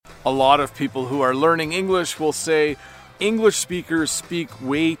A lot of people who are learning English will say, English speakers speak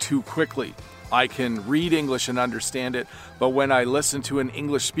way too quickly. I can read English and understand it, but when I listen to an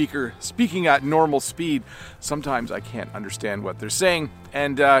English speaker speaking at normal speed, sometimes I can't understand what they're saying.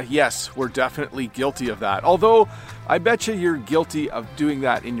 And yes, we're definitely guilty of that. Although, I bet you're guilty of doing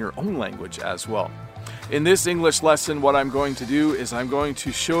that in your own language as well. In this English lesson, what I'm going to do is I'm going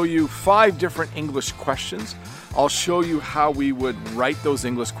to show you 5 different English questions. I'll show you how we would write those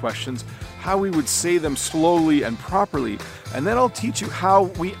English questions, how we would say them slowly and properly, and then I'll teach you how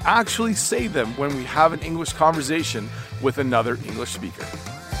we actually say them when we have an English conversation with another English speaker.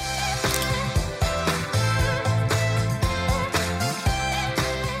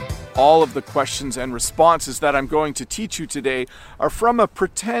 All of the questions and responses that I'm going to teach you today are from a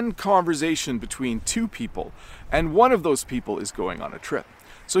pretend conversation between 2 people, and one of those people is going on a trip.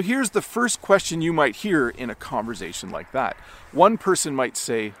 So here's the first question you might hear in a conversation like that. One person might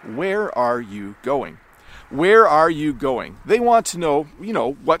say, "Where are you going?" Where are you going? They want to know,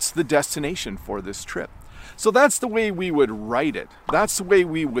 what's the destination for this trip? So that's the way we would write it. That's the way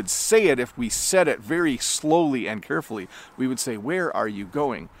we would say it if we said it very slowly and carefully. We would say, "Where are you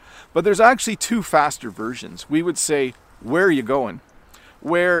going?" But there's actually 2 faster versions. We would say, "Where are you going?"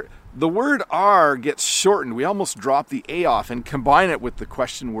 Where the word "are" gets shortened. We almost drop the A off and combine it with the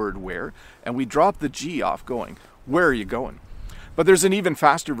question word "where," and we drop the G off going. Where are you going? But there's an even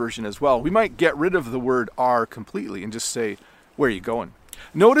faster version as well. We might get rid of the word "are" completely and just say, "Where are you going?"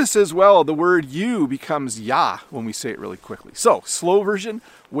 Notice as well the word "you" becomes "ya" when we say it really quickly. So, slow version,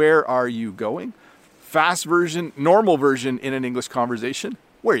 "Where are you going?" Fast version, normal version in an English conversation,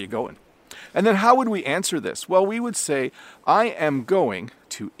 "Where are you going?" And then how would we answer this? Well, we would say, "I am going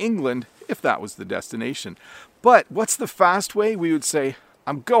to England," if that was the destination. But what's the fast way? We would say,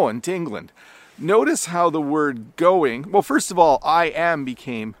 "I'm going to England." Notice how the word "going," well, first of all, "I am"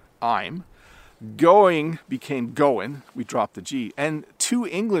 became "I'm." "Going" became "goin'." We dropped the G. And "to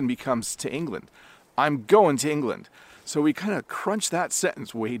England" becomes "to England." I'm going to England. So we kind of crunch that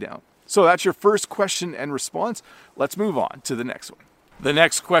sentence way down. So that's your first question and response. Let's move on to the next one. The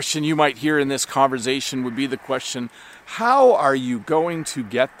next question you might hear in this conversation would be the question, how are you going to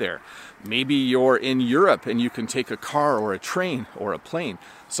get there? Maybe you're in Europe and you can take a car or a train or a plane.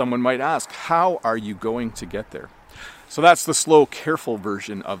 Someone might ask, how are you going to get there? So that's the slow, careful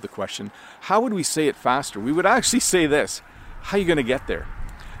version of the question. How would we say it faster? We would actually say this, how are you going to get there?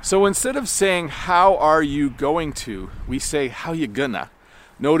 So instead of saying, how are you going to, we say, how you gonna?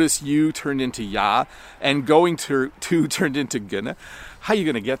 Notice "you" turned into "ya," and "going to" turned into "gonna." How are you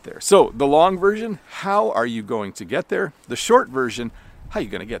going to get there? So the long version, how are you going to get there? The short version, how are you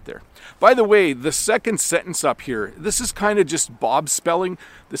going to get there? By the way, the second sentence up here, this is kind of just Bob spelling.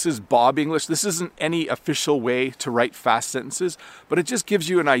 This is Bob English. This isn't any official way to write fast sentences, but it just gives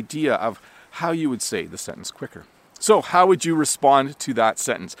you an idea of how you would say the sentence quicker. So how would you respond to that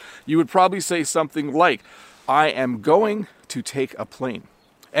sentence? You would probably say something like, "I am going to take a plane."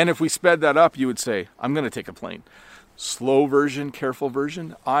 And if we sped that up, you would say, "I'm going to take a plane." Slow version, careful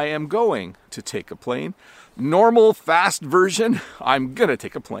version, "I am going to take a plane." Normal, fast version, "I'm going to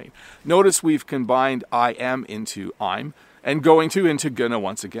take a plane." Notice we've combined "I am" into "I'm," and "going to" into "gonna"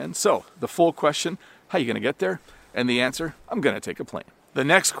 once again. So the full question, how are you going to get there? And the answer, I'm going to take a plane. The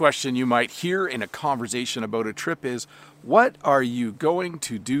next question you might hear in a conversation about a trip is, what are you going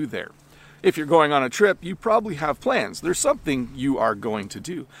to do there? If you're going on a trip, you probably have plans. There's something you are going to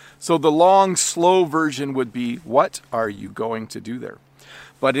do. So the long, slow version would be, what are you going to do there?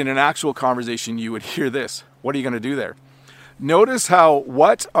 But in an actual conversation, you would hear this. What are you going to do there? Notice how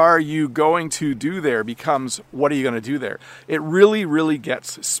what are you going to do there becomes what are you going to do there? It really, really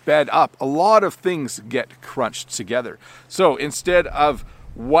gets sped up. A lot of things get crunched together. So instead of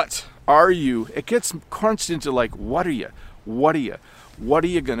what are you, it gets crunched into like, what are you? What are you? What are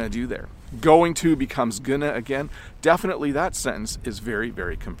you going to do there? Going to becomes gonna again. Definitely that sentence is very,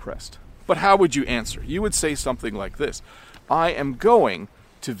 very compressed. But how would you answer? You would say something like this. I am going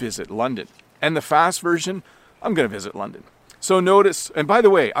to visit London. And the fast version, I'm going to visit London. So notice, and by the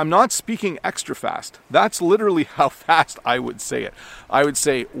way, I'm not speaking extra fast. That's literally how fast I would say it. I would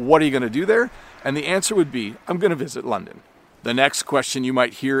say, what are you going to do there? And the answer would be, I'm going to visit London. The next question you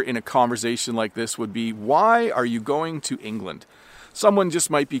might hear in a conversation like this would be, why are you going to England? Someone just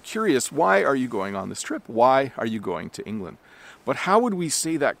might be curious, why are you going on this trip? Why are you going to England? But how would we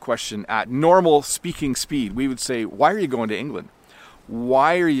say that question at normal speaking speed? We would say, why are you going to England?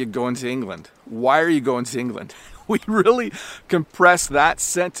 Why are you going to England? Why are you going to England? We really compress that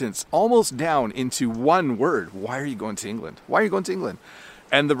sentence almost down into one word. Why are you going to England? Why are you going to England?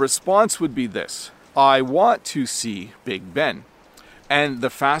 And the response would be this. I want to see Big Ben. And the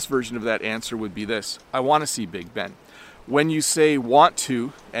fast version of that answer would be this: I want to see Big Ben. When you say want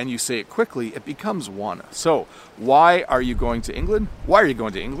to and you say it quickly, it becomes wanna. So, why are you going to England? Why are you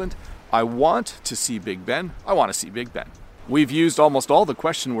going to England? I want to see Big Ben. I want to see Big Ben. We've used almost all the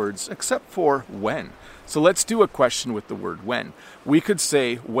question words except for when. So let's do a question with the word when. We could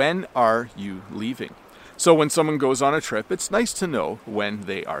say, when are you leaving? So when someone goes on a trip, it's nice to know when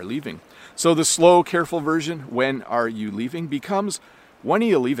they are leaving. So the slow, careful version, when are you leaving, becomes, when are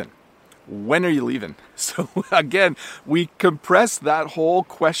you leaving? When are you leaving? So again, we compress that whole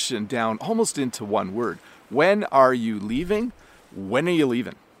question down almost into one word. When are you leaving? When are you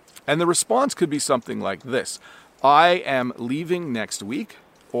leaving? And the response could be something like this: I am leaving next week,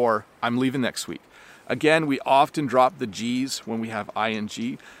 or I'm leaving next week. Again, we often drop the G's when we have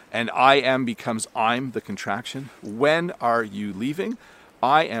ing, and I am becomes I'm, the contraction. When are you leaving?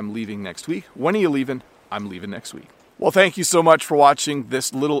 I am leaving next week. When are you leaving? I'm leaving next week. Well, thank you so much for watching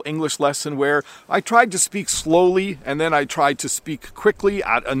this little English lesson where I tried to speak slowly and then I tried to speak quickly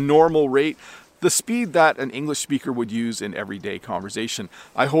at a normal rate, the speed that an English speaker would use in everyday conversation.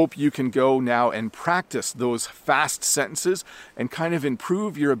 I hope you can go now and practice those fast sentences and kind of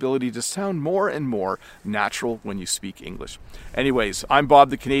improve your ability to sound more and more natural when you speak English. Anyways, I'm Bob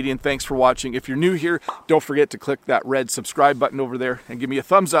the Canadian. Thanks for watching. If you're new here, don't forget to click that red subscribe button over there and give me a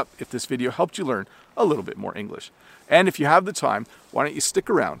thumbs up if this video helped you learn a little bit more English. And if you have the time, why don't you stick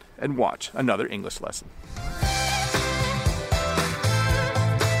around and watch another English lesson.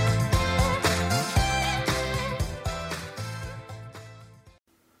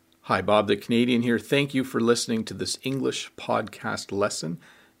 Hi, Bob the Canadian here. Thank you for listening to this English podcast lesson.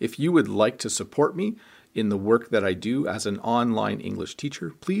 If you would like to support me in the work that I do as an online English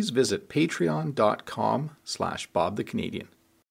teacher, please visit patreon.com/Bob the Canadian.